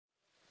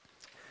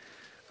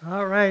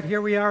All right,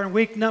 here we are in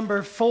week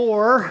number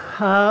 4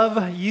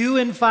 of You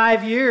in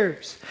 5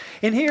 Years.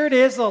 And here it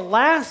is, the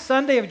last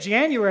Sunday of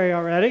January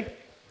already.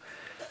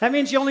 That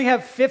means you only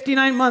have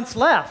 59 months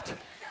left.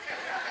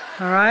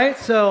 All right,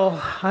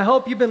 so I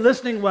hope you've been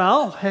listening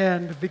well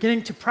and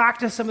beginning to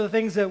practice some of the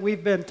things that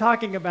we've been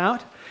talking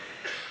about.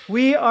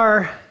 We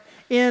are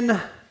in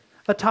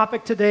a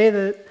topic today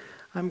that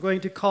I'm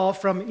going to call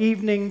From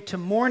Evening to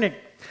Morning.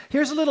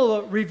 Here's a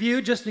little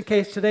review just in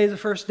case today's the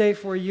first day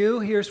for you.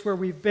 Here's where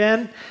we've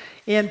been.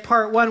 In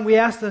part 1, we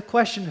asked the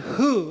question,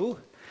 who?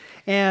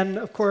 And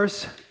of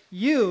course,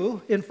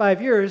 you in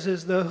 5 years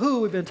is the who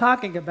we've been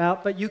talking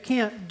about, but you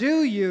can't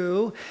do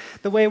you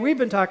the way we've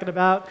been talking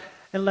about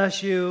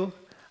unless you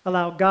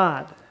allow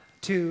God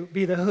to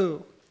be the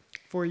who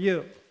for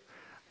you.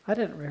 I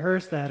didn't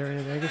rehearse that or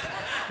anything.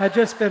 I've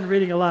just been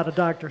reading a lot of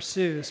Dr.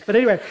 Seuss. But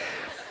anyway,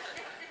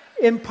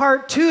 in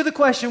part 2, the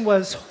question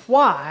was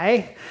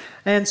why?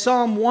 And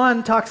Psalm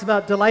 1 talks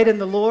about delight in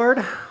the Lord.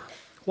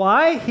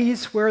 Why?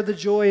 He's where the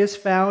joy is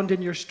found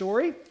in your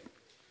story.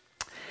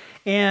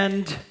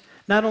 And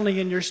not only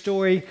in your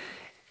story,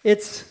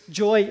 it's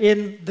joy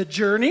in the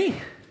journey,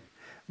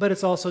 but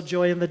it's also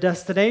joy in the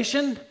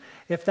destination.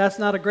 If that's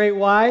not a great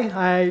why,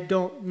 I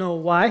don't know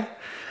why.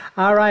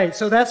 All right,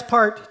 so that's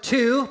part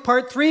 2.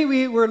 Part 3,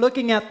 we were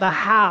looking at the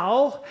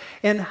how,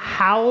 and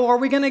how are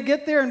we going to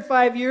get there in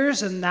 5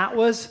 years? And that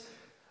was,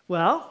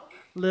 well,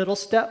 little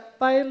step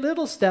by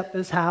little step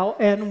is how,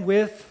 and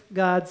with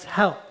God's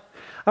help.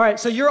 All right,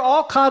 so you're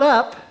all caught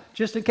up,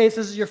 just in case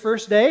this is your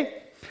first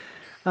day.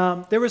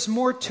 There was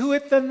more to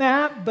it than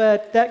that,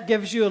 but that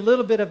gives you a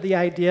little bit of the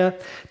idea.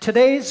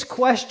 Today's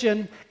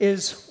question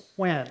is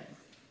when?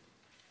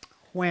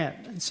 When?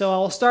 And so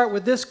I'll start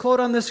with this quote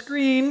on the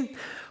screen.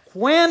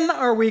 When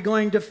are we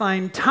going to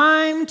find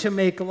time to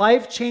make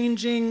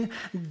life-changing,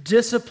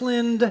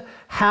 disciplined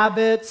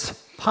habits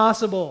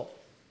possible?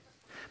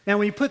 Now,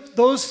 when you put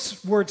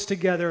those words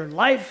together,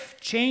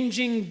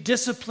 life-changing,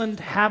 disciplined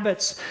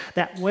habits,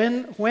 that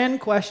when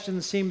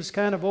question seems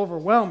kind of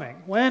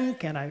overwhelming. When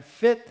can I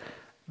fit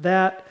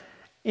that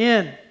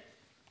in?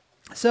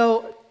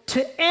 So,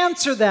 to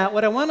answer that,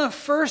 what I want to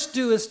first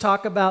do is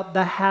talk about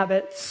the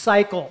habit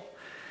cycle.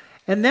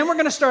 And then we're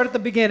going to start at the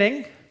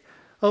beginning.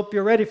 Hope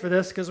you're ready for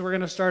this, because we're going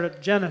to start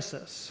at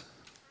Genesis,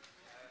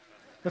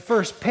 the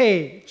first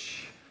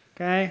page,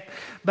 okay?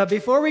 But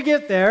before we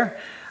get there,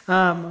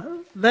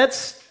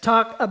 let's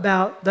talk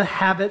about the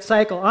habit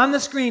cycle. On the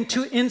screen,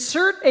 to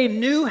insert a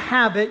new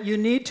habit, you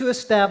need to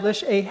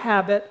establish a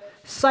habit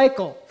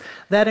cycle.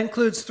 That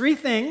includes 3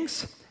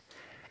 things: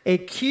 a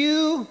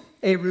cue,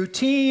 a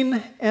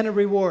routine, and a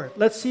reward.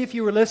 Let's see if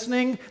you were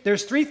listening.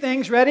 There's 3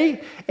 things. Ready?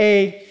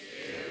 A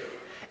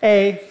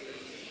cue,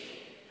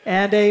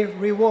 and a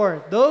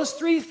reward. Those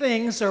 3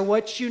 things are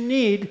what you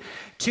need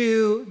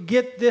to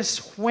get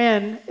this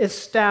when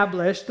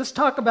established. Let's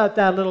talk about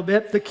that a little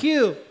bit. The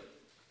cue.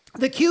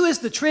 The cue is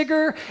the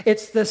trigger,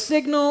 it's the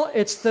signal,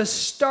 it's the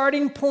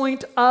starting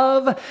point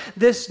of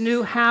this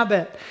new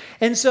habit.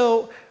 And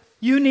so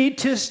you need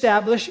to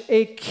establish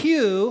a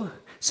cue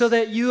so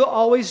that you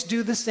always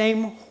do the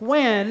same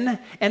when,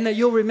 and that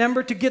you'll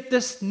remember to get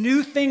this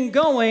new thing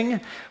going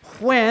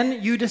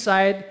when you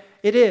decide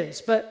it is.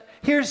 But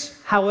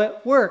here's how it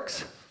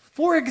works.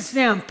 For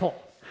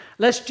example,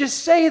 let's just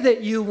say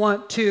that you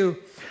want to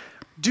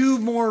do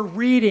more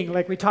reading,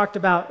 like we talked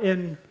about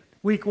in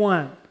week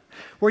 1.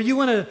 Where you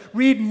want to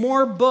read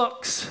more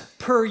books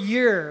per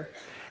year,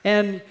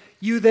 and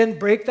you then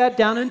break that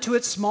down into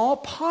its small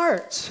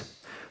parts.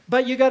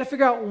 But you got to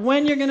figure out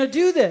when you're going to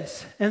do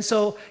this. And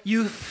so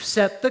you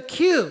set the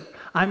cue.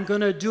 I'm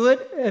going to do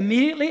it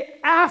immediately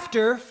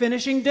after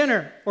finishing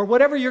dinner, or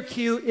whatever your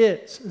cue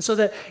is. And so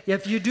that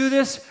if you do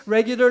this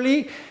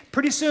regularly,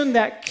 pretty soon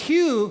that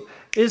cue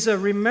is a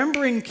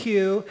remembering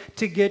cue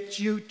to get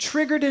you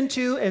triggered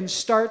into and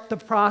start the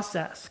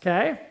process,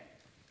 okay?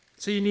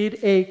 So you need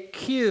a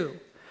cue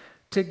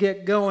to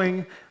get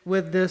going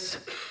with this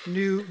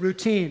new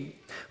routine.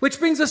 Which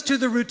brings us to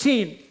the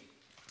routine.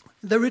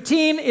 The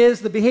routine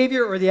is the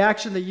behavior or the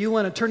action that you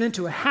want to turn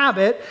into a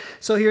habit.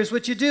 So here's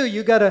what you do.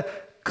 You got to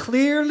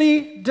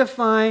clearly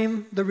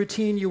define the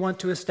routine you want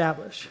to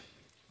establish.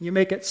 You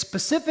make it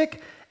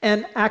specific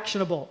and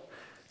actionable.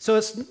 So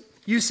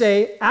you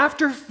say,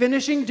 after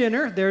finishing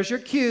dinner, there's your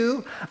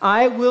cue,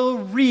 I will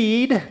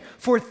read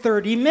for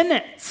 30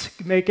 minutes.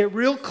 Make it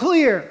real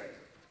clear.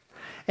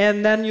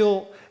 And then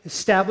you'll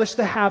establish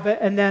the habit,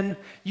 and then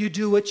you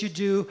do what you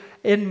do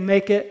and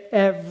make it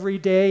every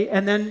day.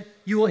 And then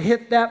you will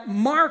hit that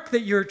mark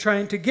that you're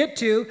trying to get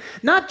to,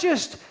 not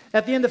just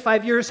at the end of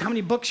 5 years, how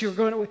many books you're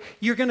going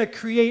to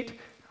create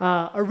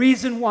a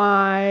reason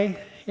why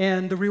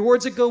and the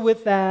rewards that go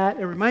with that,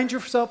 and remind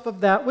yourself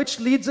of that, which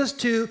leads us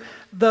to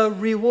the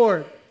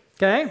reward,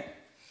 okay?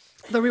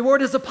 The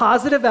reward is a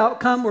positive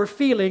outcome or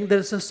feeling that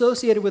is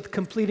associated with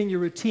completing your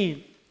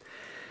routine.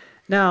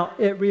 Now,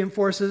 it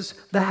reinforces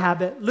the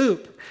habit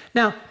loop.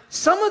 Now,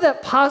 some of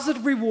that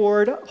positive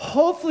reward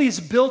hopefully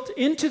is built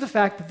into the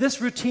fact that this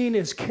routine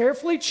is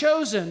carefully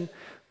chosen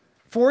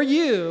for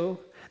you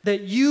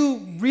that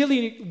you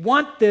really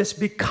want this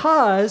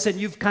because, and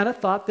you've kind of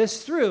thought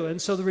this through,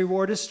 and so the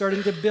reward is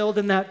starting to build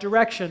in that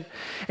direction.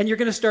 And you're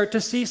going to start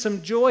to see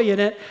some joy in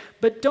it,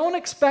 but don't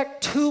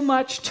expect too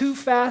much too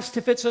fast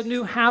if it's a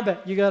new habit.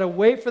 You got to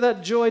wait for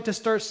that joy to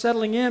start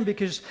settling in,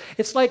 because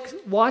it's like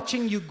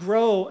watching you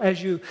grow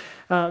as you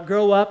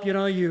grow up. You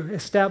know, you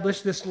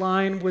establish this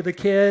line with a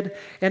kid,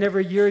 and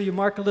every year you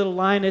mark a little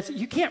line.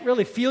 You can't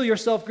really feel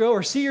yourself grow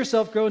or see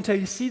yourself grow until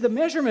you see the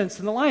measurements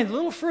and the lines a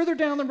little further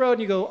down the road,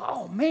 and you go,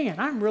 oh man,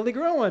 I'm really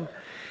growing.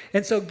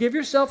 And so give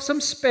yourself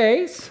some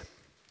space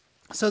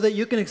so that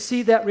you can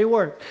exceed that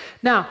reward.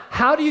 Now,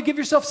 how do you give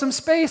yourself some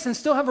space and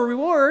still have a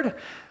reward?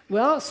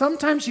 Well,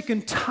 sometimes you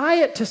can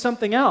tie it to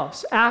something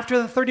else.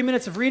 After the 30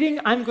 minutes of reading,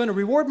 I'm going to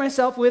reward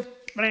myself with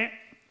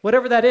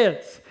whatever that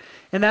is.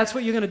 And that's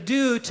what you're going to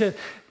do to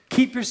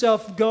keep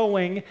yourself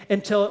going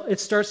until it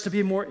starts to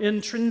be more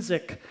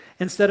intrinsic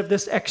instead of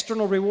this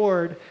external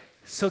reward.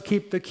 So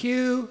keep the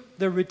cue,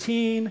 the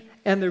routine,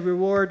 and the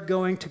reward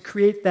going to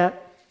create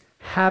that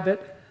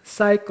habit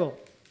cycle.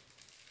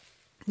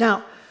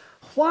 Now,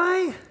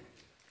 why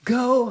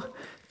go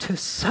to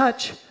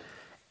such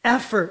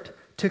effort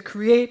to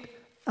create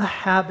a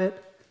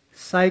habit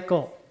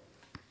cycle?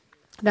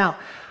 Now,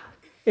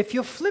 if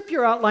you'll flip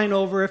your outline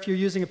over if you're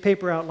using a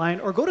paper outline,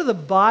 or go to the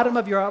bottom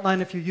of your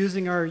outline if you're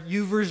using our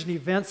YouVersion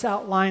events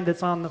outline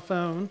that's on the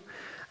phone,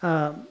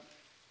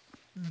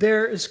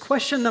 there is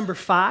question number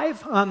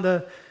 5 on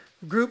the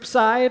group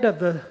side of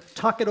the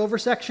Talk It Over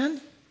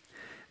section.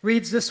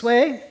 Reads this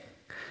way: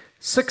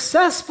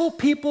 successful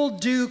people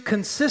do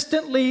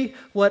consistently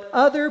what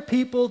other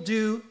people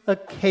do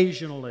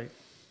occasionally.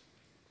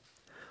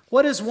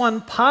 What is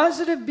one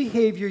positive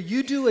behavior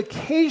you do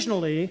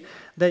occasionally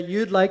that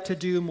you'd like to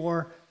do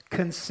more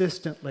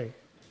consistently?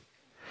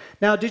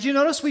 Now, did you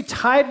notice we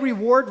tied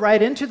reward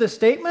right into the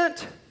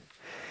statement?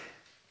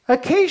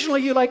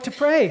 Occasionally you like to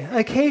pray.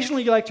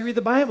 Occasionally you like to read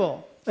the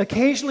Bible.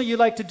 Occasionally you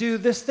like to do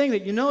this thing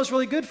that you know is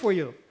really good for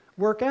you,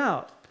 work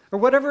out, or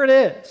whatever it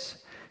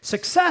is.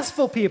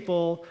 Successful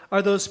people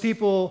are those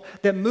people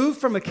that move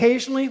from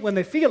occasionally when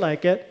they feel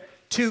like it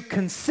to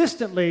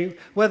consistently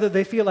whether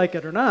they feel like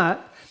it or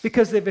not,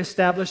 because they've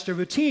established a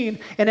routine.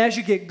 And as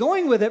you get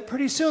going with it,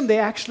 pretty soon they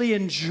actually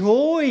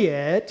enjoy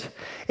it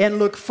and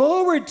look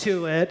forward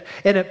to it,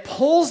 and it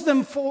pulls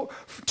them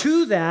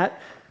to that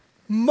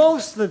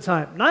most of the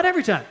time, not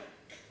every time,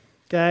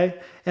 okay?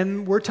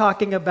 And we're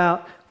talking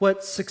about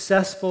what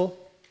successful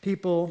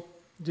people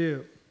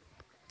do.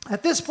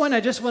 At this point, I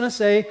just want to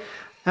say,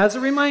 as a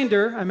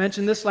reminder, I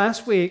mentioned this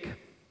last week,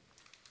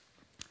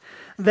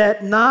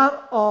 that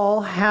not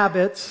all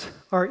habits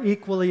are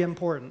equally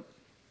important.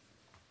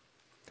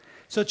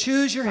 So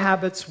choose your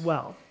habits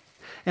well.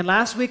 And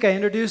last week I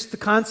introduced the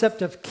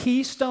concept of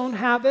keystone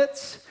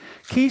habits.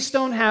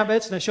 Keystone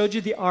habits, and I showed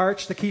you the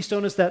arch. The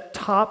keystone is that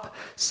top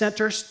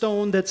center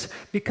stone that's,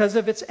 because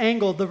of its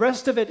angle, the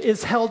rest of it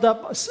is held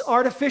up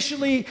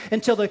artificially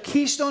until the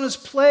keystone is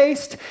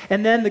placed,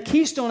 and then the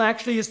keystone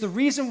actually is the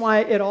reason why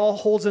it all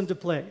holds into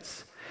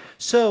place.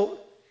 So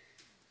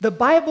the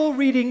Bible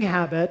reading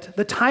habit,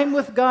 the time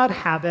with God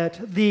habit,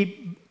 the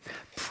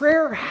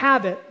prayer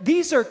habit,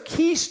 these are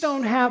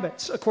keystone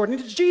habits according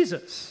to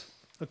Jesus,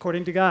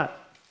 according to God.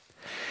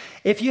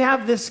 If you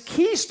have this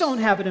keystone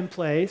habit in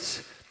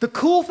place, the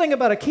cool thing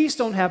about a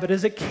keystone habit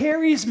is it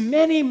carries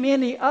many,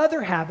 many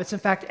other habits. In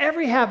fact,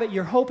 every habit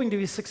you're hoping to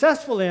be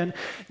successful in,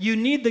 you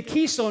need the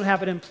keystone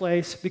habit in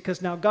place,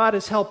 because now God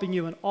is helping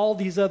you in all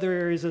these other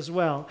areas as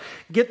well.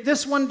 Get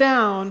this one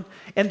down,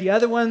 and the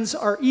other ones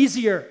are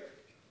easier.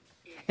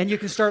 And you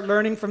can start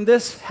learning from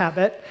this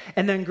habit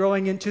and then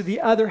growing into the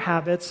other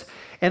habits.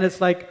 And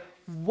it's like,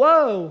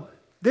 whoa,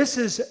 this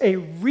is a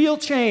real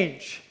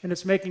change, and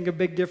it's making a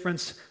big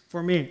difference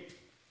for me.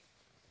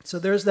 So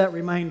there's that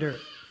reminder.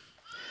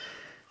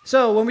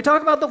 So when we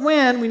talk about the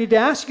when, we need to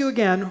ask you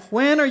again,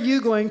 when are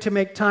you going to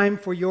make time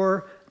for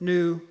your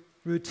new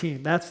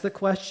routine? That's the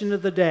question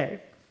of the day.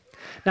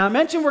 Now, I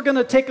mentioned we're going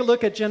to take a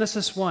look at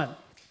Genesis 1.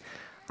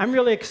 I'm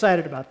really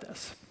excited about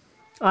this.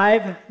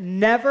 I've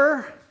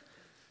never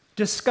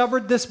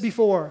discovered this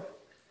before,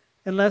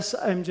 unless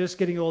I'm just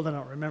getting old and I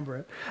don't remember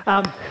it.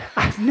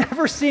 I've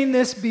never seen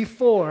this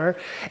before,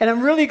 and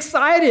I'm really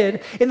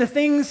excited in the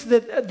things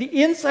that, the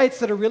insights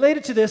that are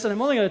related to this, and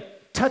I'm only going to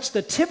touch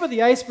the tip of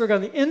the iceberg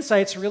on the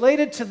insights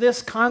related to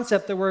this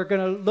concept that we're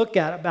going to look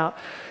at about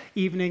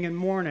evening and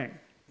morning,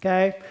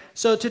 okay?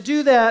 So to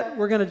do that,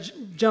 we're going to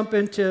jump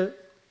into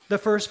the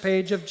first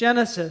page of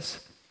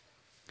Genesis.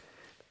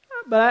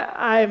 But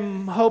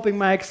I'm hoping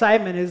my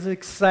excitement is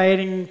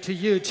exciting to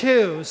you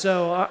too.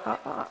 So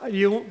do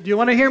you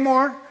want to hear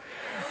more?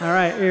 All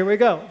right, here we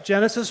go.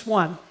 Genesis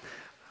 1.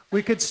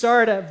 We could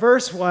start at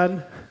verse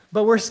 1,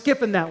 but we're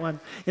skipping that one.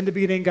 In the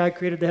beginning, God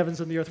created the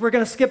heavens and the earth. We're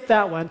going to skip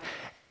that one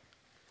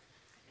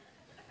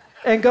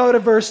and go to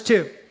verse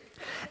 2.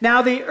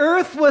 Now the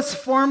earth was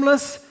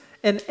formless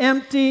and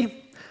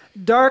empty.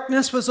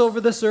 Darkness was over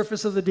the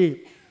surface of the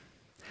deep.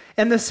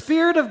 And the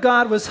Spirit of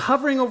God was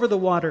hovering over the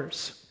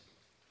waters.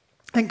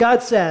 And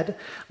God said,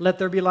 "Let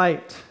there be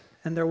light,"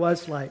 and there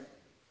was light.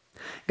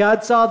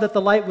 God saw that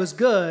the light was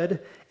good,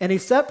 and he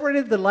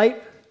separated the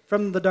light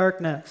from the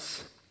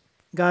darkness.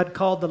 God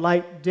called the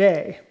light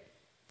day,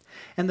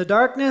 and the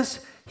darkness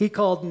he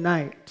called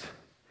night.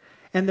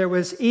 And there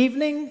was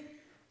evening,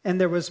 and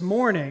there was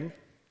morning,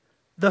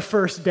 the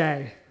first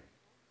day.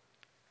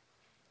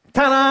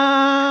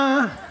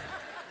 Ta-da!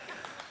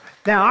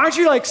 Now, aren't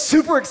you like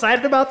super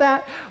excited about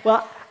that?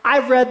 Well,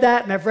 I've read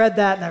that, and I've read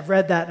that, and I've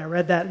read that, and I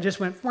read that, and just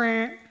went,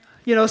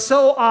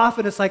 so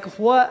often it's like,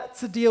 what's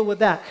the deal with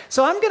that?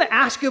 So I'm going to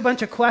ask you a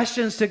bunch of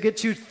questions to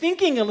get you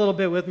thinking a little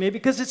bit with me,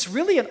 because it's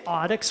really an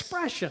odd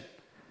expression.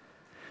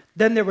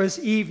 Then there was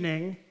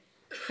evening,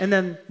 and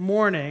then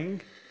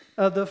morning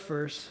of the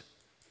first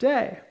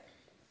day.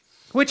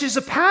 Which is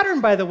a pattern,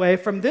 by the way,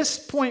 from this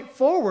point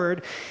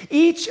forward,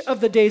 each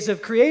of the days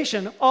of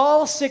creation,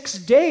 all 6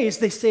 days,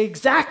 they say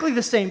exactly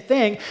the same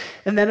thing.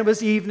 And then it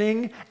was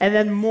evening, and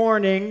then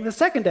morning the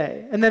second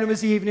day. And then it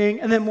was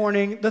evening, and then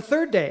morning the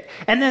third day.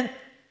 And then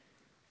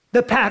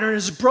the pattern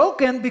is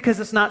broken because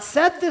it's not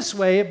said this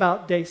way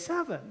about day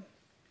 7.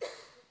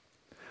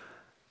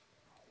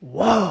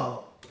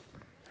 Whoa.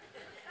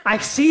 I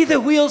see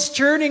the wheels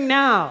turning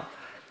now.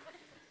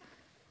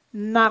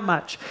 Not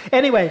much.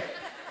 Anyway.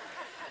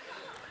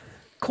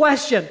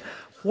 Question,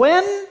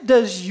 when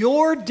does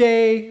your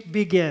day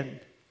begin?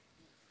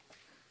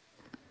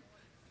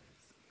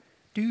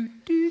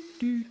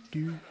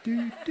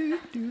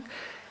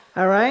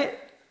 All right?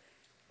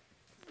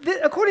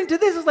 According to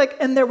this, it's like,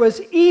 and there was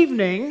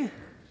evening,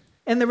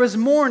 and there was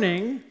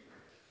morning,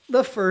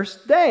 the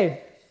first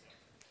day.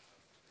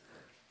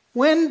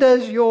 When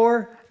does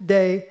your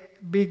day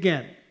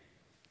begin?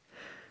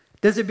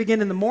 Does it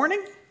begin in the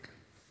morning,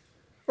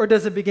 or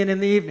does it begin in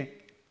the evening?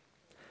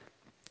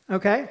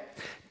 Okay?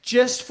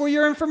 Just for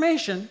your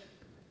information,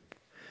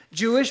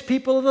 Jewish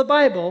people of the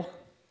Bible,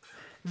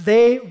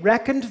 they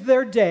reckoned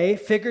their day,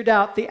 figured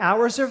out the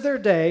hours of their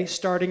day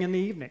starting in the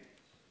evening.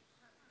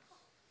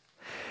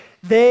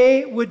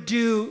 They would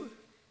do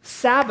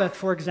Sabbath,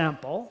 for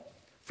example,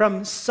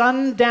 from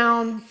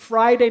sundown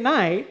Friday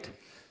night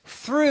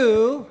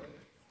through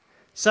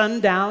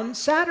sundown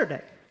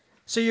Saturday.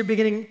 So you're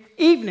beginning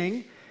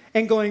evening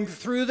and going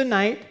through the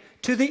night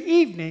to the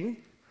evening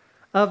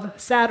of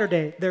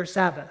Saturday, their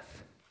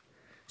Sabbath.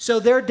 So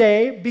their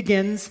day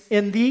begins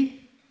in the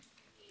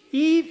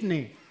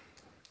evening.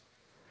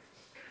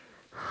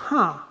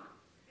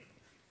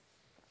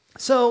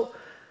 So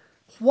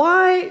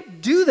why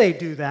do they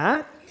do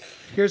that?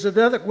 Here's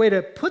another way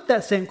to put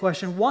that same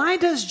question. Why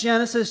does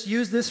Genesis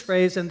use this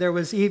phrase, and there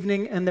was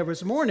evening and there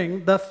was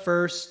morning, the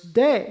first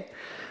day?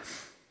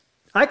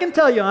 I can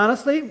tell you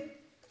honestly,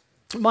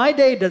 my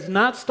day does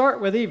not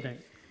start with evening.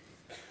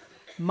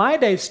 My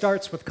day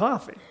starts with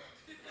coffee.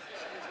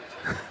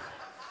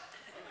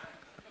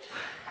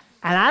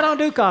 And I don't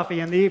do coffee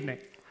in the evening.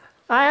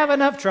 I have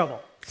enough trouble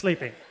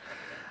sleeping.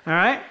 All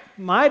right?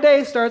 My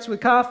day starts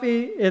with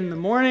coffee in the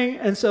morning,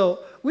 and so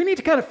we need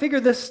to kind of figure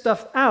this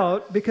stuff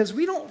out because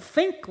we don't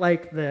think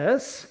like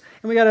this,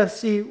 and we got to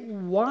see,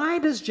 why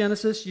does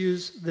Genesis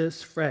use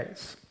this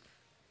phrase?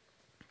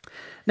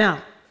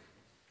 Now,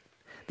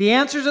 the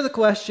answer to the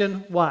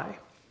question, why?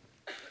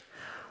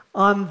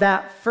 On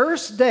that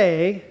first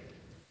day,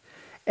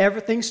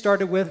 everything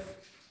started with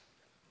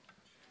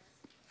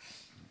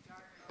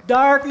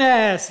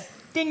darkness.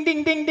 Ding,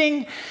 ding, ding,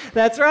 ding.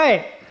 That's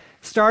right.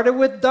 Started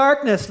with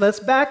darkness.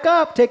 Let's back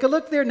up. Take a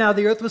look there. Now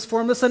the earth was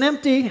formless and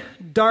empty.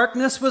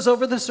 Darkness was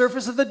over the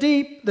surface of the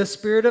deep. The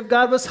Spirit of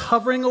God was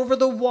hovering over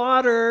the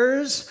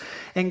waters.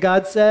 And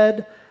God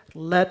said,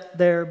 let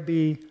there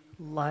be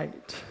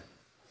light.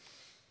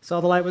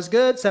 Saw the light was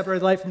good, separated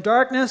the light from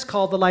darkness,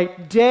 called the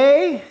light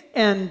day,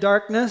 and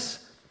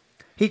darkness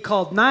he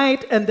called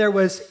night, and there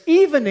was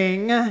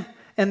evening,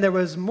 and there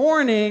was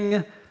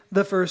morning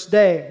the first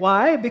day.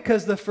 Why?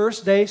 Because the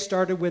first day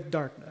started with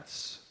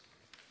darkness.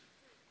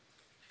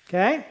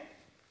 Okay?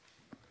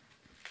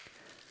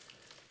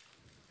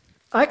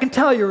 I can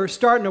tell you're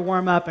starting to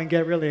warm up and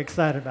get really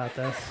excited about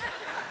this.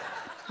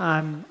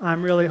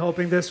 I'm really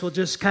hoping this will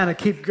just kind of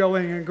keep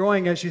growing and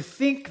growing as you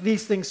think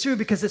these things through,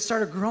 because it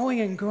started growing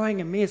and growing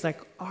in me. It's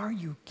like, are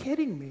you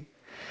kidding me?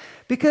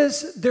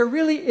 Because there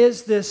really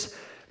is this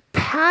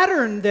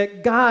pattern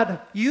that God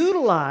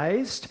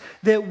utilized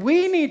that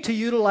we need to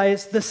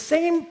utilize, the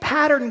same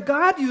pattern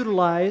God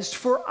utilized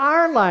for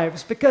our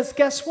lives. Because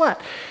guess what?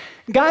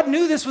 God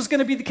knew this was going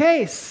to be the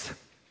case.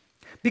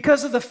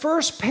 Because of the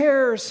first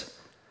pair's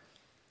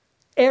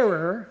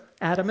error,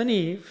 Adam and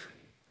Eve,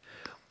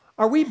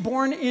 are we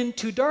born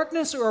into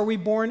darkness or are we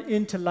born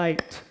into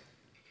light?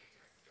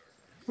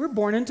 We're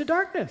born into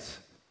darkness.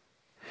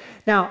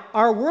 Now,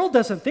 our world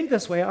doesn't think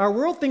this way. Our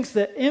world thinks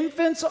that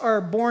infants are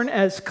born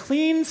as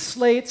clean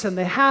slates and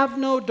they have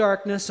no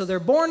darkness, so they're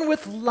born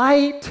with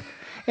light,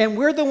 and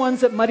we're the ones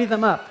that muddy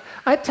them up.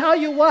 I tell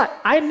you what,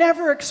 I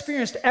never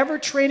experienced ever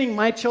training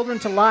my children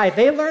to lie.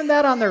 They learned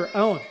that on their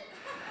own.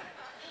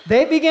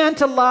 They began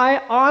to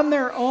lie on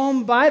their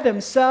own by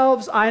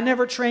themselves. I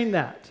never trained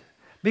that.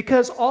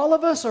 Because all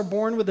of us are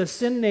born with a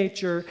sin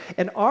nature,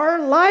 and our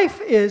life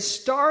is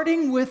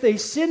starting with a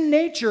sin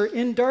nature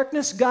in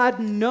darkness. God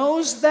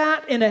knows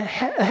that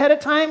ahead of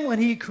time when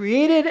He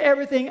created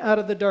everything out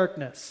of the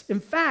darkness.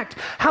 In fact,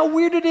 how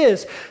weird it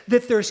is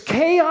that there's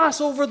chaos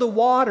over the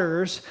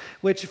waters,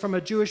 which from a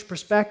Jewish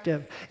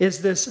perspective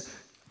is this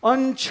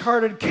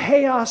uncharted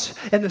chaos,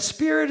 and the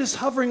Spirit is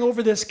hovering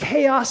over this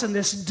chaos and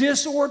this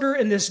disorder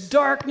and this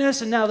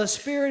darkness, and now the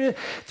Spirit,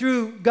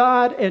 through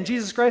God and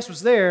Jesus Christ,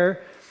 was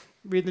there.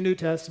 Read the New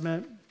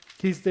Testament.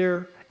 He's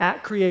there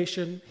at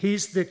creation.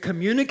 He's the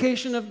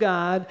communication of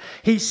God.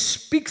 He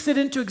speaks it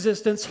into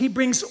existence. He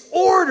brings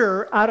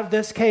order out of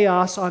this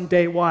chaos on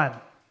day one.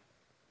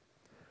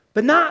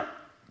 But not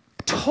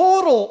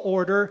total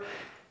order.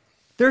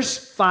 There's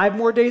 5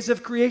 more days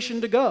of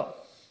creation to go.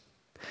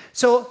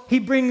 So He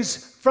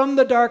brings from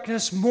the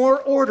darkness more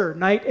order,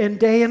 night and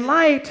day and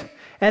light.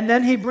 And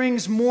then He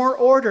brings more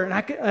order. And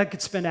I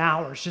could spend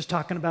hours just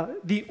talking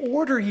about the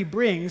order He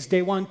brings,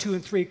 day 1, 2,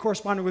 and 3,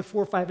 corresponding with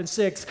 4, 5, and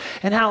 6,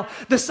 and how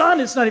the sun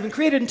is not even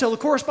created until the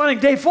corresponding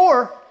day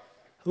 4.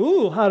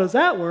 Ooh, how does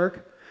that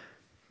work?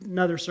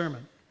 Another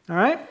sermon, all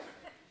right?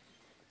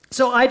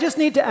 So I just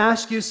need to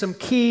ask you some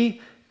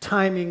key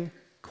timing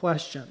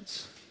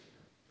questions.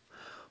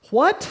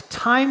 What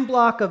time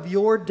block of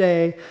your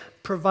day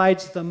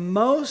provides the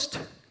most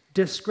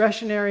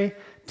discretionary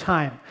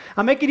time?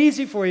 I'll make it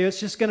easy for you. It's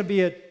just going to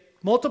be a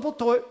multiple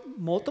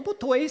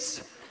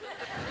choice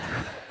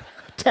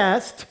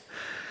test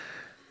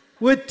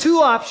with 2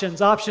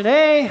 options. Option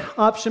A,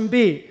 option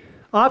B.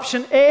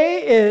 Option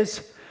A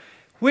is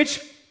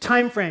which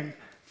time frame?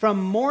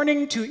 From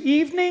morning to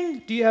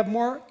evening? Do you have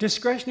more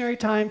discretionary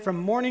time from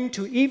morning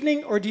to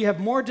evening, or do you have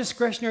more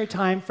discretionary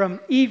time from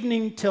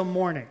evening till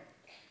morning?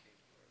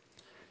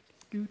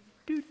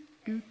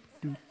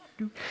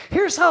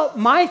 Here's how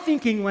my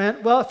thinking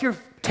went. Well, if you're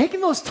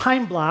taking those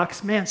time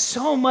blocks, man,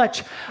 so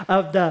much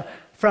of the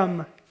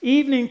from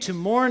evening to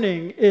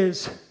morning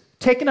is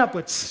taken up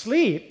with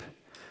sleep.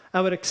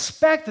 I would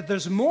expect that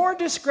there's more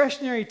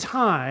discretionary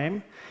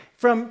time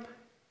from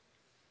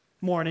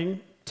morning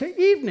to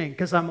evening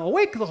because I'm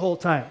awake the whole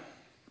time.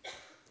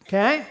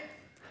 Okay?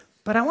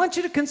 But I want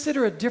you to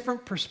consider a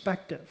different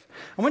perspective.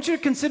 I want you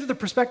to consider the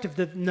perspective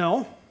that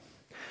no,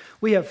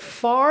 we have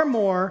far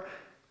more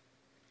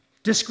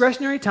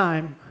discretionary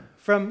time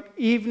from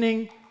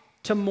evening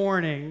to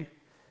morning.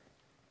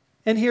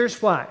 And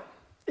here's why,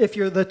 if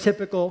you're the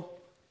typical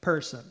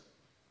person.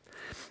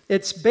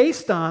 It's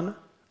based on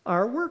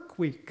our work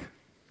week.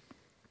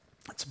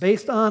 It's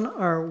based on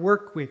our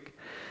work week.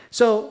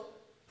 So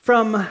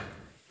from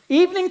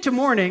evening to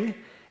morning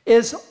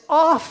is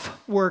off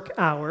work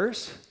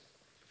hours,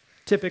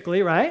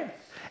 typically, right?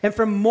 And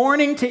from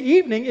morning to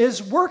evening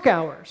is work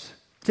hours,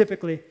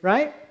 typically,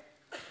 right?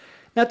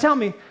 Now tell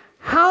me,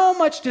 how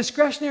much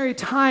discretionary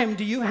time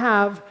do you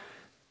have?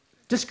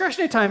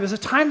 Discretionary time is a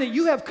time that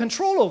you have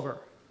control over,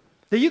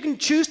 that you can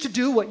choose to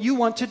do what you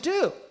want to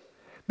do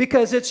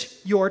because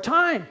it's your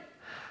time.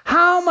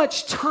 How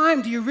much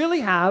time do you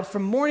really have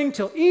from morning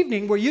till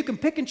evening where you can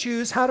pick and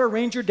choose how to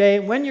arrange your day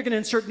and when you're going to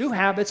insert new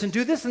habits and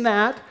do this and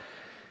that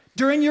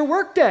during your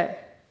workday?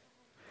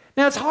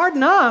 Now, it's hard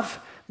enough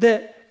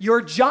that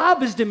your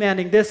job is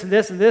demanding this and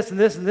this and this and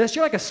this and this.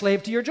 You're like a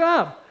slave to your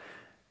job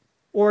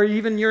or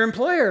even your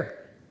employer,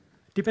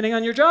 depending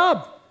on your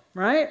job,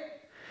 right?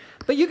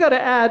 But you got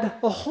to add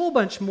a whole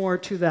bunch more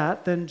to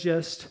that than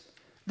just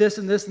this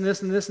and this and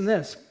this and this and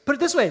this. Put it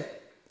this way,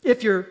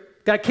 if you're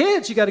got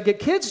kids, you got to get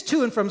kids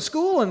to and from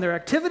school and their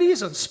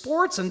activities and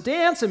sports and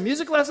dance and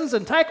music lessons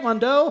and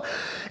taekwondo,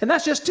 and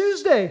that's just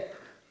Tuesday.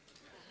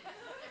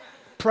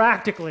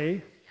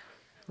 Practically,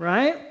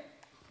 right?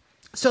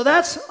 So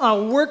that's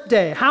a work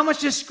day. How much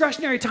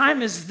discretionary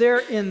time is there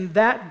in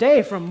that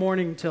day from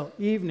morning till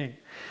evening?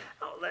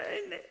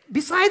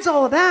 Besides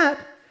all of that,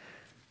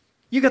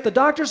 you got the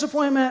doctor's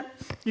appointment,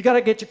 you got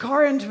to get your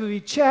car in to be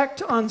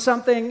checked on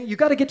something, you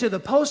got to get to the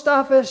post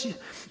office,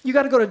 you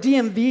got to go to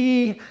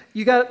DMV,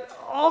 you got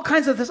all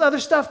kinds of this other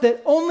stuff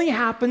that only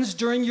happens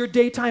during your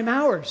daytime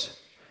hours.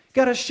 You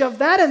got to shove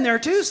that in there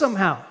too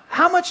somehow.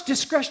 How much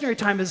discretionary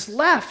time is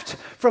left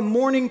from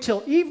morning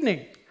till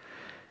evening?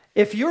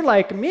 If you're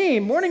like me,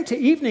 morning to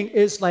evening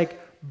is like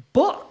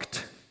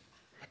booked.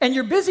 And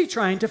you're busy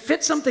trying to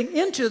fit something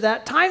into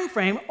that time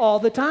frame all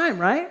the time,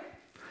 right?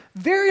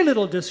 Very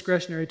little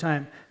discretionary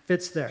time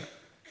fits there.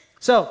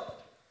 So,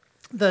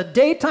 the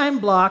daytime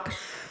block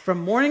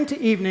from morning to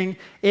evening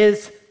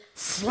is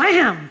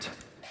slammed.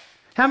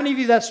 How many of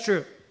you that's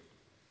true?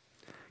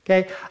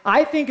 Okay,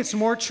 I think it's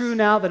more true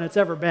now than it's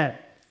ever been.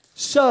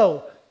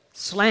 So,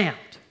 slammed.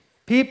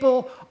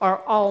 People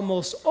are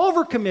almost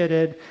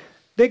overcommitted.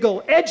 They go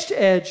edge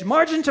to edge,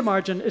 margin to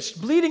margin. It's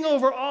bleeding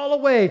over all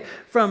the way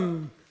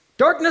from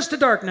darkness to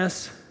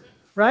darkness,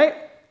 right?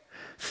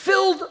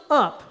 Filled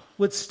up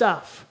with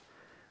stuff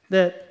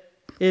that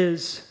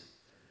is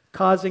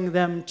causing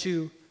them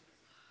to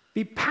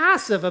be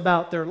passive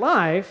about their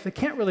life. They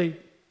can't really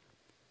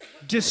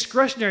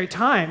discretionary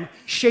time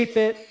shape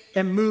it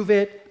and move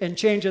it and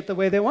change it the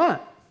way they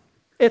want.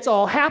 It's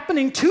all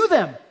happening to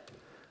them.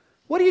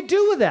 What do you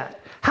do with that?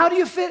 How do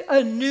you fit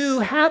a new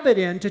habit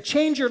in to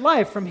change your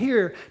life from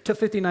here to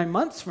 59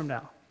 months from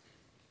now?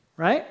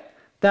 Right?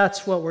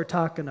 That's what we're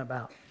talking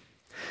about.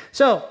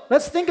 So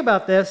let's think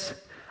about this.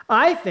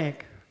 I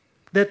think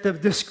that the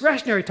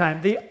discretionary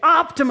time, the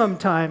optimum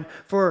time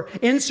for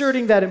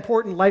inserting that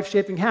important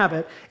life-shaping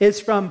habit is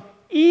from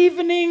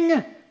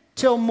evening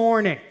till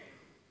morning.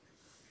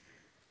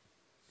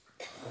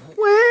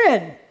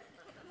 When?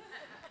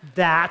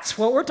 That's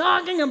what we're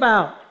talking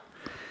about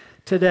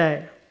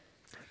today.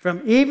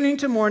 From evening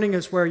to morning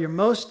is where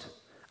most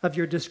of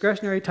your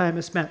discretionary time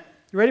is spent.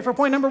 You ready for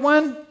point number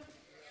one?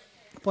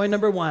 Point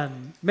number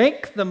one,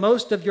 make the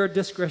most of your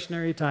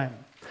discretionary time.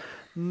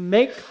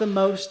 Make the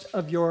most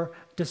of your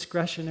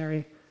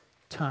discretionary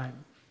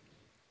time.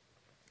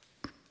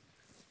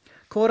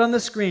 Quote on the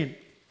screen.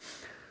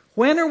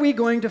 When are we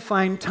going to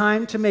find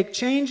time to make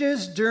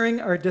changes during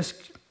our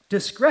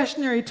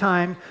discretionary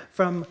time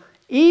from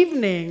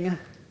evening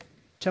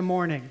to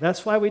morning?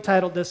 That's why we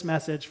titled this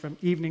message From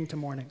Evening to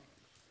Morning.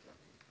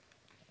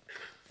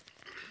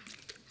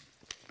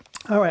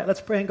 All right, let's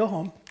pray and go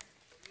home.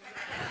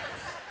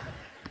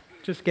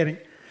 Just kidding.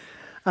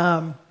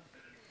 Why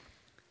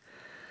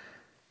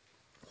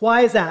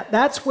is that?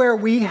 That's where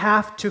we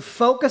have to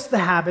focus the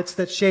habits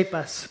that shape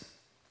us.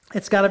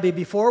 It's got to be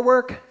before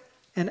work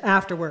and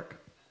after work.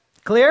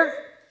 Clear?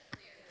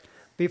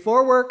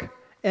 Before work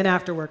and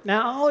after work.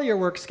 Now, all your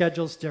work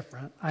schedule's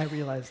different. I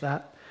realize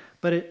that.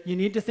 But you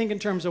need to think in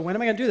terms of, when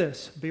am I going to do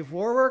this?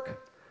 Before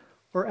work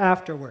or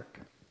after work?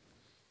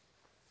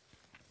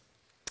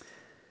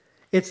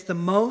 It's the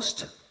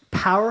most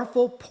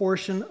powerful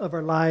portion of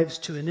our lives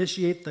to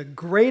initiate the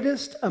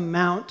greatest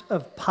amount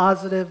of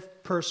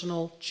positive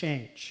personal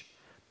change.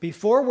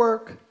 Before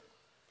work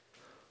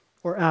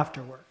or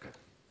after work.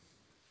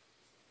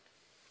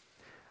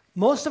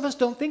 Most of us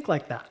don't think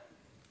like that.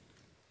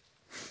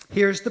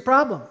 Here's the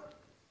problem.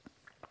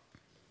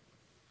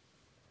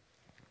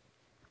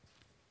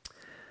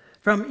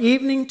 From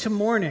evening to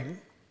morning,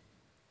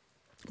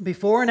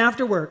 before and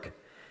after work,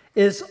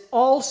 is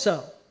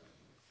also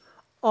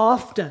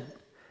often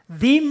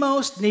the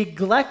most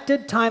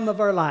neglected time of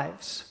our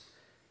lives.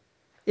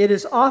 It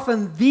is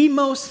often the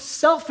most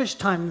selfish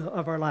time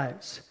of our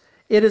lives.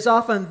 It is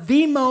often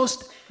the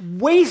most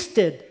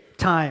wasted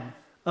time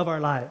of our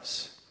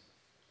lives.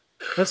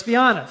 Let's be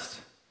honest.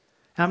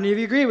 How many of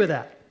you agree with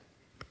that?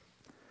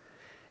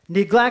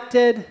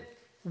 Neglected,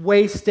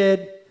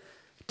 wasted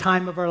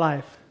time of our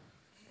life.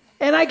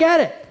 And I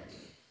get it.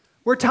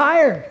 We're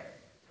tired.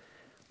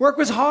 Work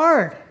was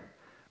hard.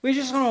 We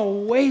just want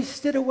to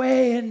waste it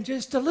away and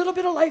just a little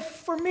bit of life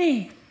for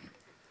me.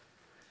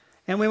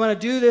 And we want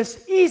to do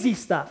this easy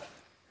stuff,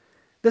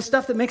 this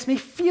stuff that makes me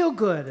feel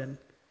good, and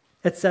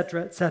et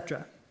cetera, et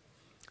cetera.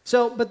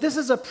 So, but this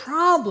is a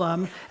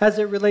problem as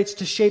it relates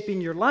to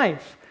shaping your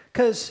life,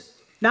 because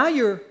now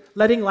you're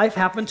letting life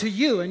happen to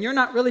you, and you're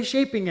not really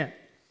shaping it.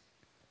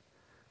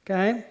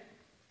 Okay?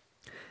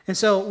 And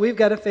so we've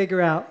got to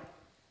figure out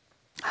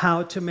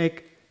how to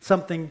make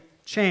something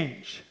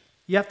change.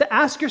 You have to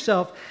ask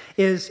yourself,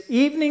 is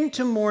evening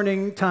to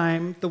morning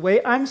time, the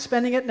way I'm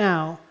spending it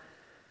now,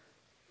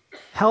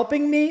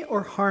 helping me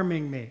or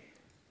harming me?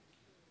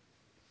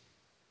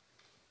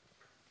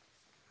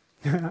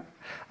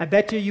 I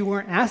bet you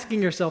weren't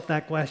asking yourself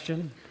that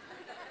question.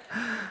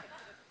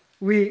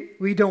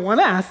 We don't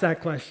want to ask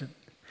that question.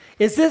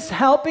 Is this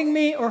helping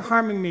me or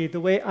harming me,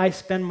 the way I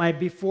spend my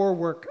before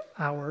work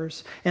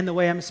hours and the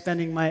way I'm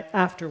spending my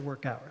after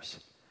work hours?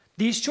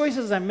 These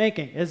choices I'm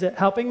making, is it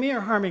helping me or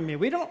harming me?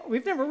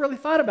 We've never really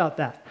thought about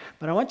that,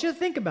 but I want you to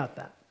think about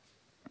that.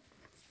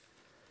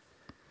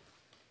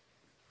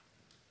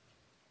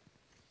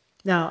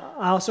 Now,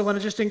 I also want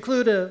to just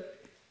include a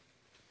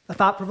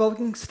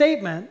thought-provoking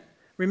statement.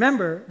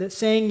 Remember that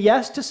saying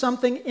yes to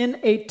something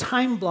in a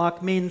time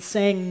block means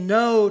saying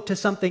no to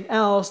something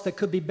else that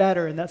could be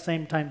better in that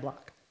same time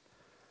block.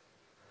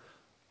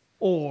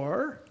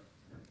 Or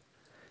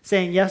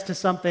saying yes to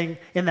something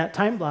in that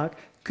time block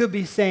could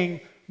be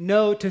saying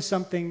no to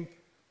something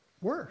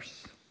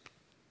worse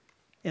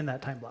in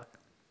that time block.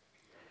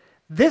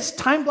 This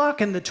time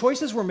block and the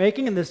choices we're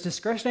making in this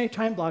discretionary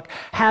time block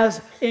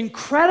has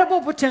incredible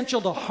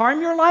potential to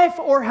harm your life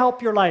or help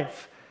your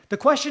life. The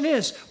question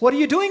is, what are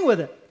you doing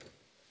with it?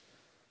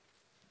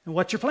 And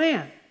what's your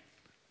plan?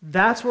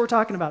 That's what we're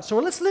talking about. So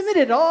let's limit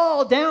it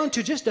all down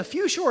to just a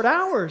few short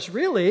hours,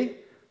 really.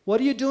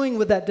 What are you doing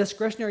with that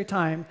discretionary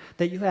time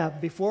that you have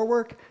before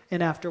work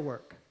and after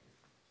work?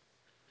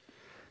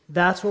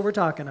 That's what we're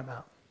talking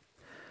about.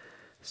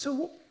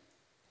 So,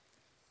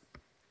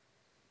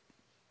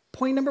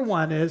 point number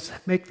one is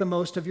make the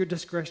most of your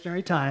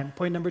discretionary time.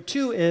 Point number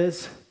two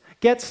is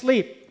get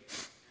sleep.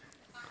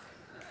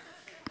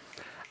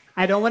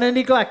 I don't want to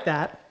neglect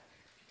that.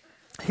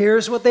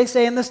 Here's what they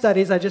say in the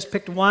studies. I just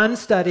picked one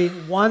study,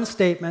 one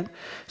statement.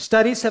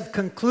 Studies have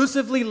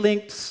conclusively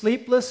linked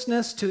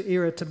sleeplessness to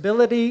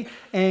irritability,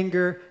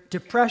 anger,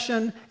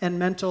 depression, and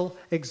mental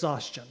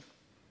exhaustion.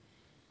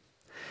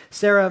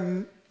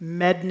 Sarah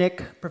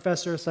Mednick,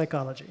 professor of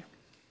psychology.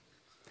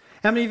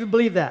 How many of you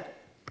believe that?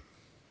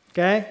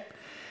 okay?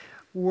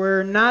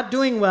 We're not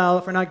doing well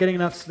if we're not getting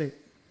enough sleep.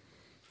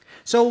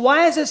 So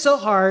why is it so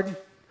hard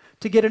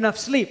to get enough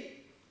sleep?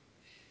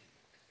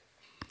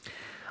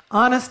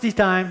 Honesty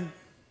time.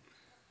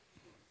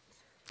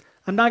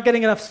 I'm not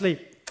getting enough sleep.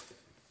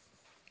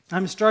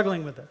 I'm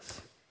struggling with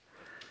this.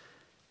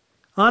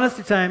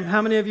 Honesty time,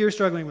 how many of you are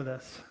struggling with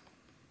this?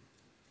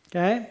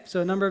 Okay,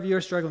 so a number of you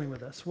are struggling with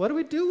this. What do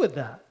we do with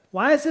that?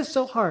 Why is this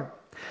so hard?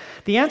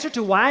 The answer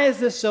to why is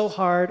this so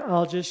hard,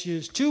 I'll just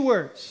use 2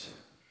 words.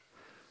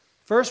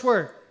 First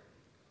word.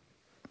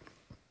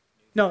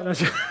 No.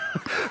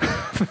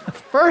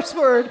 First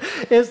word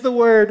is the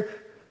word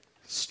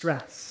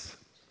stress.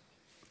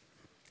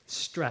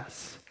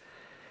 Stress.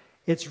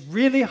 It's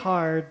really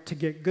hard to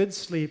get good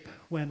sleep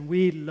when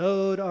we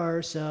load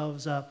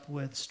ourselves up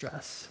with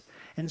stress.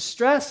 And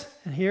stress,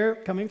 and here,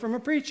 coming from a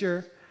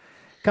preacher,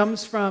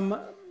 comes from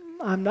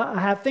I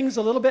have things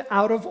a little bit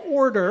out of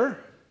order.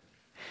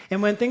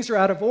 And when things are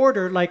out of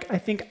order, like I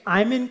think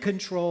I'm in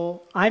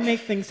control, I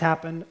make things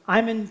happen,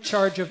 I'm in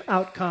charge of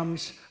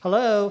outcomes.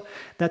 Hello?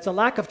 That's a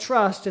lack of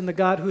trust in the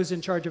God who's in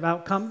charge of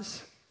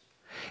outcomes.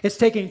 It's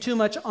taking too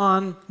much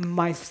on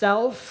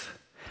myself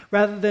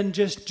rather than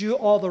just do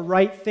all the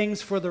right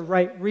things for the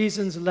right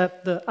reasons,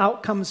 let the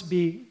outcomes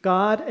be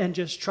God and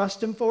just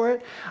trust Him for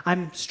it.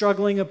 I'm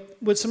struggling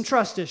with some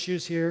trust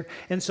issues here,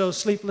 and so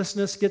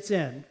sleeplessness gets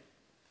in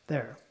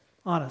there.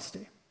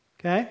 Honesty.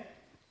 Okay?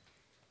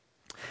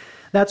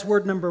 That's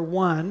word number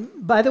 1.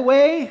 By the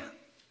way,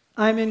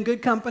 I'm in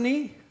good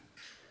company.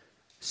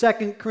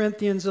 2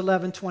 Corinthians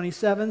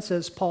 11:27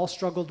 says Paul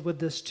struggled with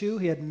this too.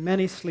 He had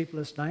many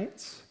sleepless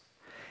nights.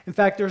 In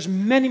fact, there's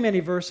many, many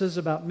verses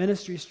about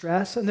ministry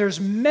stress, and there's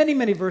many,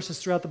 many verses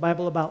throughout the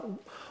Bible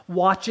about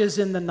watches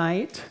in the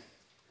night.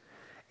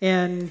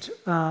 And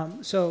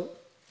so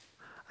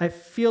I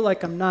feel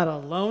like I'm not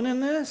alone in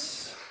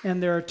this,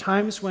 and there are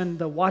times when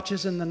the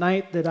watches in the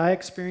night that I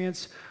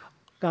experience,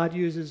 God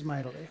uses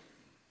mightily.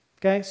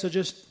 Okay, so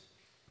just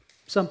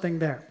something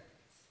there.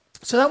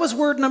 So that was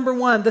word number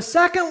 1. The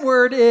second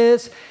word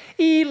is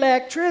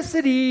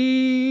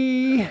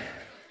electricity.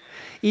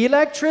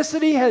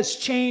 Electricity has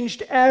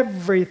changed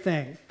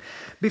everything.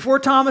 Before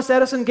Thomas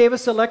Edison gave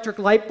us the electric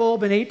light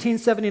bulb in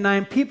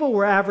 1879, people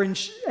were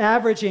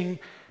averaging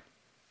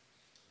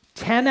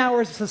 10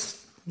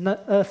 hours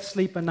of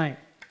sleep a night.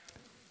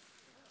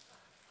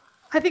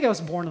 I think I was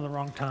born in the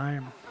wrong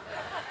time.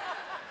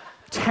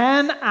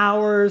 10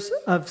 hours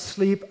of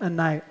sleep a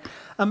night.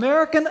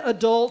 American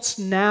adults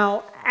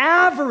now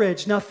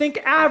average, now think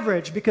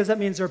average, because that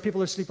means there are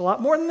people who sleep a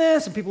lot more than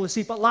this and people who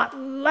sleep a lot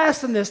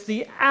less than this.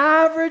 The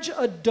average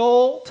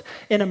adult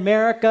in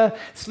America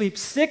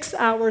sleeps 6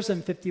 hours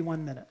and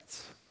 51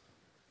 minutes.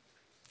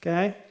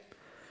 Okay?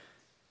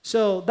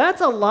 So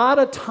that's a lot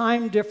of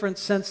time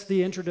difference since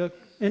the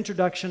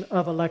introduction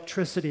of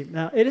electricity.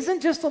 Now, it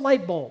isn't just a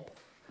light bulb.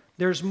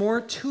 There's more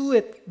to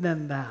it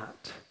than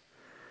that.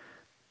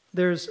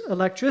 There's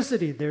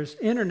electricity, there's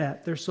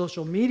internet, there's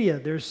social media,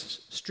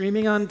 there's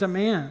streaming on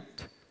demand.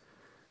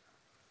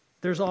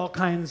 There's all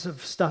kinds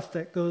of stuff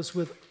that goes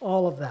with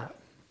all of that.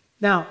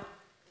 Now,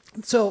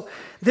 so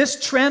this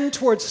trend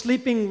towards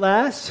sleeping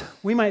less,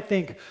 we might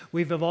think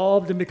we've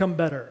evolved and become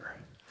better.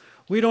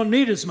 We don't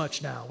need as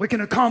much now. We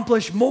can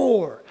accomplish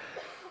more.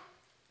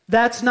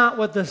 That's not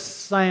what the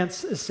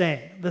science is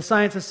saying. The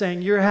science is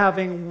saying you're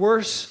having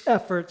worse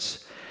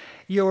efforts.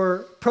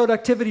 Your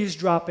productivity is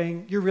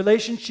dropping, your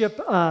relationship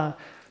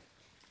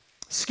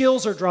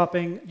skills are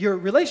dropping, your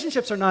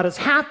relationships are not as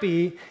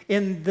happy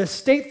in the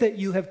state that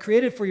you have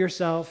created for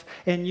yourself,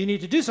 and you need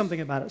to do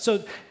something about it.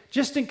 So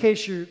just in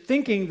case you're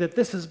thinking that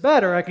this is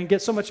better, I can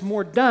get so much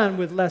more done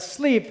with less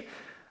sleep,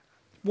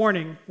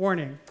 warning,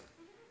 warning,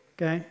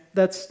 okay?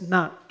 That's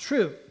not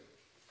true.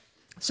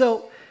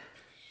 So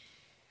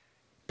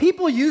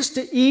people used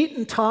to eat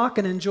and talk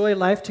and enjoy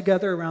life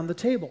together around the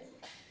table.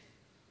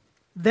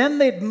 Then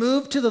they'd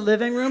move to the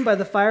living room by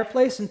the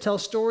fireplace and tell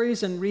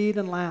stories and read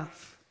and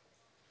laugh.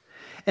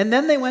 And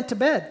then they went to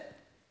bed.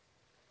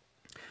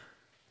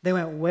 They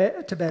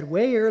went to bed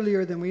way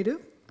earlier than we do.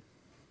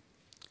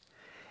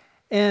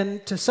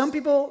 And to some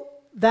people,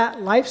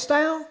 that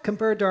lifestyle,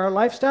 compared to our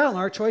lifestyle and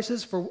our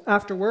choices for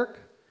after work,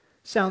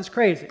 sounds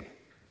crazy.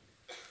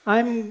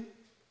 I'm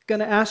going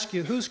to ask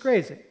you, who's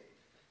crazy?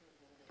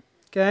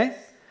 Okay?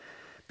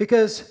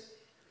 Because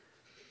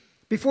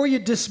before you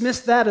dismiss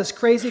that as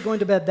crazy, going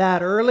to bed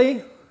that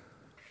early,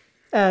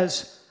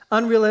 as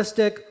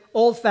unrealistic,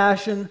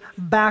 old-fashioned,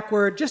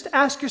 backward, just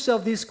ask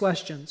yourself these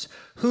questions.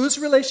 Whose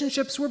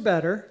relationships were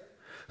better?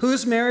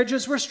 Whose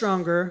marriages were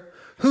stronger?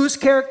 Whose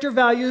character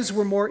values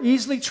were more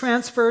easily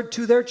transferred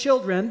to their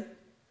children?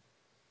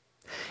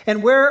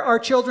 And where are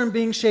children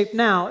being shaped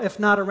now, if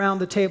not around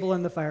the table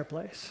and the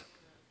fireplace?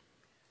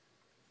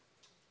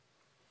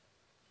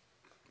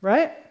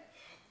 Right?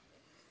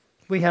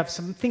 We have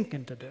some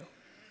thinking to do.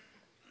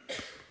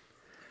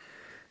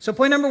 So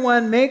point number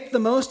 1, make the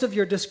most of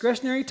your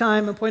discretionary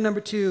time. And point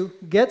number 2,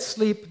 get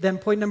sleep. Then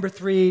point number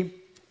 3,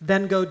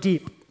 then go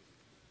deep.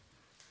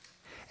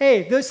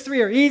 Hey, those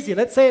 3 are easy.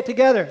 Let's say it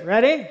together.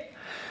 Ready?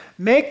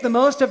 Make the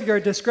most of your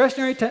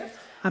discretionary time.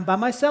 I'm by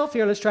myself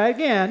here. Let's try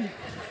again.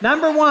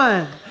 Number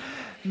 1,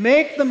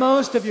 make the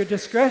most of your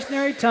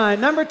discretionary time.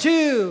 Number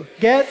 2,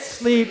 get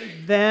sleep,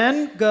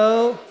 then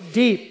go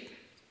deep.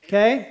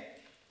 Okay?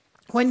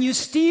 When you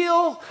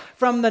steal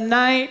from the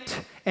night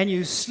and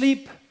you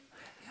sleep,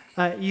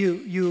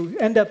 you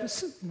end up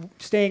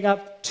staying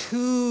up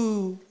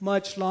too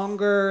much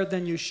longer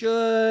than you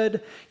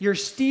should. You're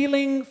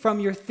stealing from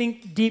your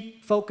think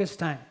deep focus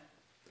time.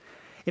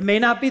 It may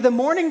not be the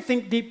morning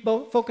think deep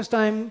focus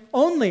time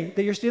only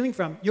that you're stealing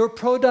from. Your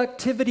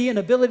productivity and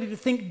ability to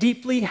think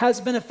deeply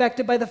has been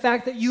affected by the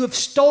fact that you have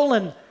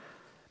stolen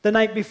the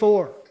night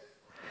before.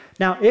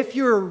 Now, if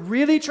you're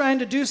really trying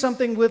to do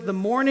something with the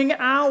morning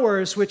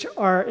hours, which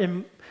are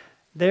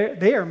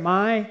they are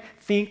my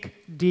think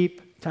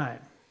deep time.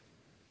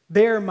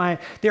 They're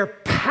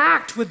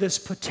packed with this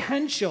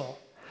potential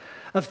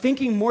of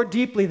thinking more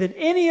deeply than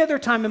any other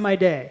time in my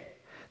day,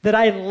 that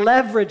I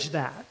leverage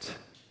that.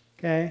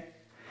 Okay?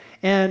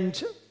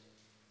 And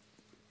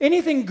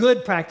anything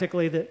good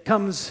practically that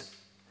comes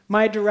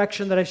my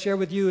direction that I share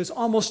with you is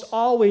almost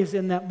always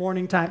in that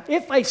morning time.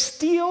 If I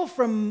steal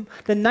from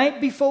the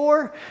night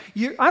before,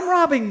 I'm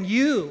robbing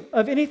you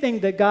of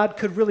anything that God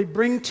could really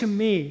bring to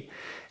me.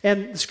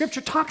 And the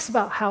scripture talks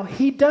about how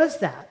he does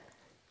that.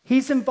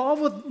 He's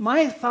involved with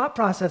my thought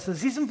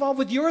processes. He's involved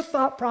with your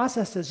thought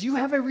processes. You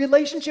have a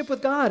relationship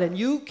with God, and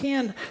you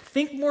can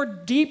think more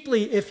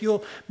deeply if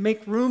you'll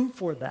make room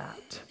for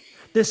that.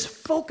 This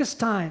focus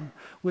time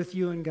with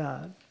you and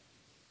God.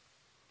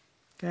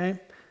 Okay?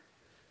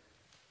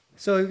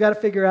 So we've got to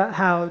figure out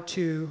how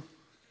to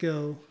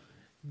go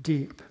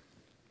deep.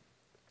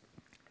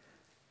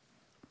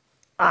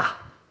 I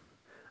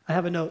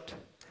have a note.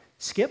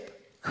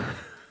 Skip.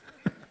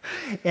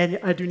 And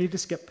I do need to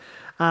skip.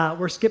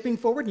 We're skipping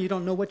forward and you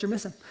don't know what you're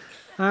missing.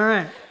 All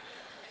right.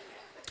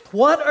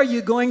 What are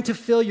you going to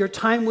fill your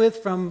time with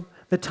from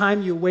the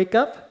time you wake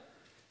up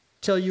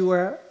till you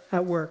are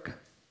at work?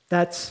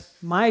 That's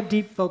my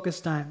deep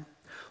focus time.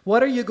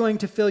 What are you going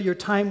to fill your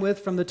time with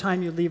from the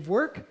time you leave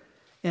work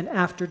and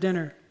after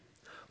dinner?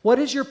 What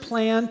is your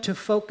plan to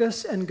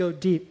focus and go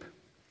deep?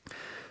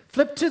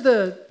 Flip to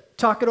the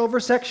talk it over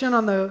section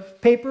on the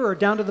paper or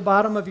down to the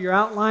bottom of your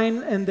outline,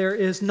 and there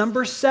is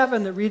number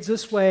 7 that reads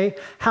this way: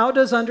 how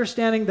does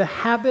understanding the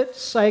habit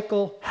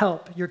cycle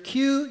help? Your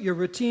cue, your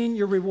routine,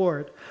 your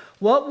reward.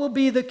 What will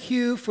be the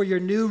cue for your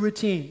new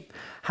routine?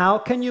 How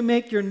can you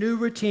make your new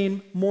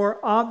routine more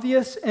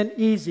obvious and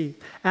easy?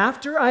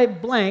 After I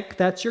blank,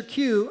 that's your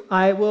cue,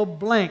 I will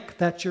blank,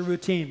 that's your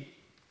routine.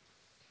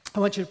 I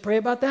want you to pray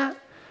about that.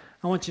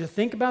 I want you to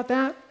think about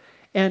that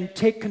and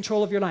take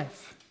control of your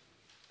life.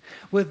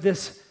 With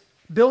this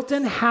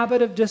built-in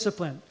habit of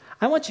discipline,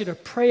 I want you to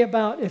pray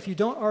about, if you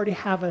don't already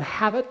have a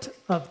habit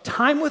of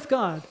time with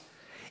God,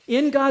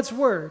 in God's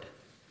Word,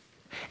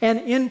 and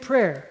in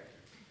prayer,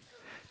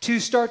 to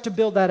start to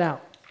build that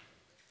out.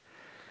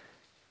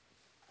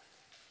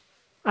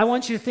 I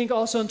want you to think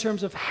also in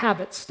terms of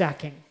habit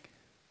stacking.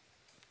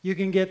 You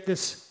can get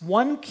this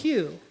one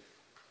cue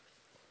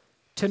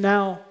to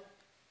now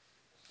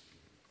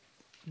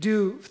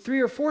do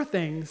 3 or 4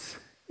 things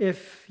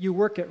if you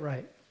work it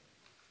right.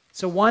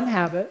 So one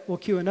habit will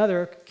cue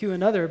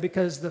another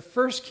because the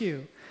first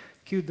cue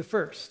cued the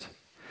first.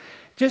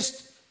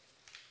 Just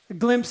a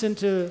glimpse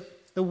into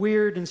the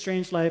weird and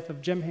strange life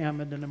of Jim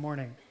Hammond in the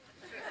morning.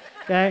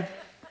 Okay?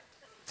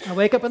 I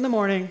wake up in the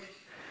morning.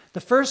 The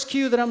first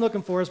cue that I'm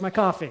looking for is my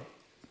coffee.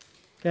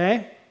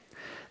 Okay?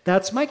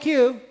 That's my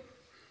cue.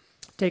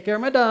 Take care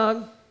of my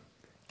dog.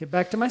 Get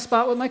back to my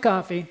spot with my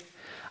coffee.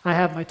 I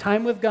have my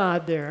time with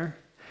God there.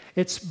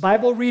 It's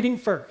Bible reading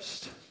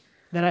first.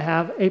 Then I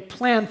have a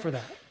plan for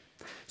that.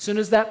 As soon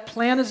as that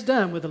plan is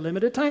done with a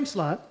limited time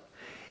slot,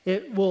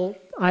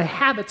 I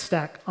habit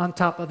stack. On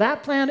top of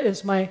that plan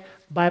is my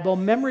Bible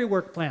memory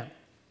work plan.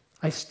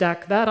 I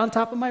stack that on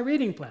top of my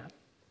reading plan.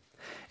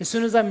 As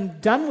soon as I'm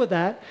done with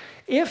that,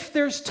 if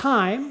there's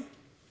time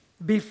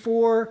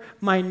before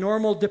my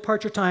normal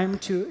departure time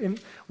to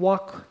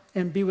walk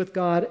and be with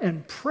God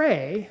and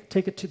pray,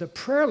 take it to the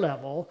prayer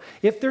level,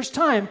 if there's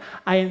time,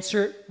 I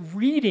insert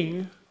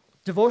reading,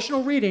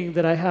 devotional reading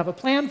that I have a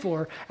plan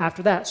for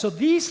after that. So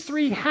these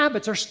 3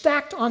 habits are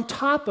stacked on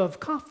top of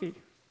coffee.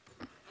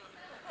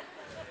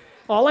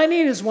 All I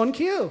need is one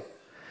cue.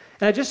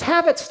 And I just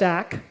habit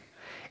stack.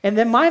 And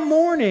then my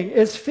morning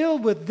is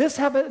filled with this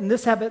habit and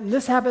this habit and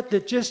this habit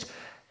that just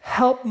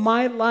help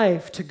my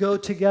life to go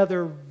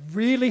together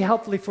really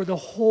helpfully for the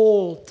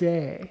whole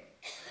day.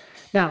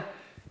 Now,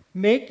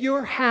 make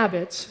your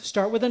habits,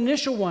 start with an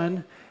initial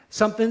one,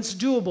 something's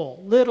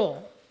doable,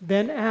 little.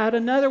 Then add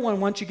another one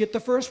once you get the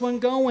first one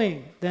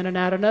going. Then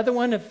add another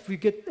one if you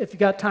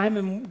got time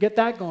and get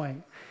that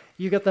going.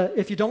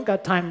 If you don't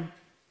got time,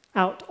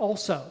 out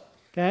also.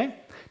 Okay?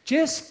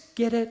 Just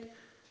get it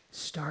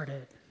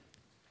started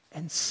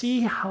and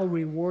see how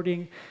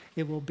rewarding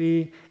it will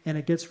be, and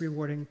it gets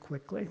rewarding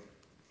quickly.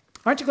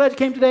 Aren't you glad you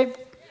came today?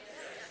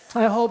 Yes.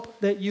 I hope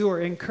that you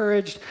are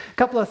encouraged. A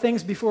couple of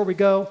things before we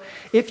go.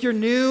 If you're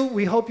new,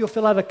 we hope you'll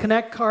fill out a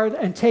Connect card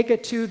and take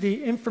it to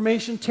the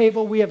information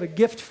table. We have a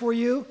gift for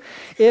you.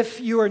 If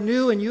you are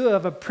new and you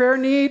have a prayer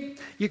need,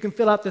 you can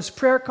fill out this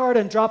prayer card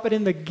and drop it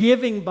in the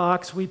giving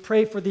box. We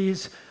pray for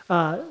these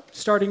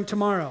starting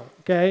tomorrow,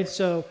 okay?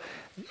 So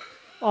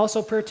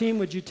also, prayer team,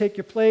 would you take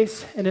your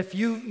place? And if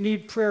you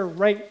need prayer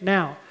right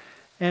now,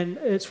 and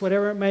it's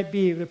whatever it might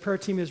be, the prayer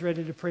team is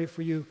ready to pray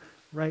for you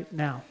right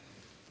now.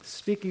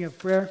 Speaking of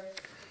prayer,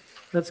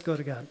 let's go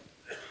to God.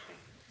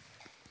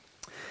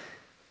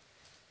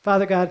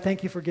 Father God,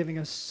 thank you for giving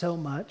us so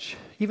much,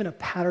 even a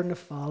pattern to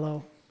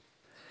follow,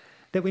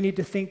 that we need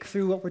to think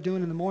through what we're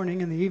doing in the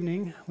morning and the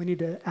evening. We need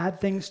to add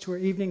things to our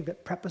evening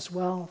that prep us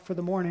well for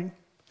the morning.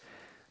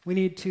 We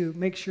need to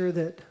make sure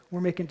that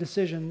we're making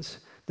decisions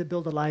that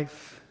build a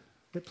life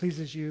that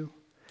pleases you.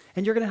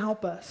 And you're going to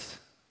help us,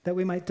 that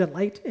we might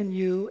delight in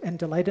you and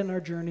delight in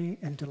our journey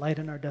and delight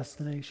in our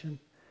destination.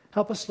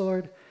 Help us,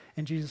 Lord.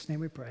 In Jesus' name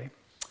we pray.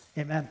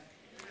 Amen.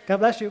 God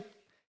bless you.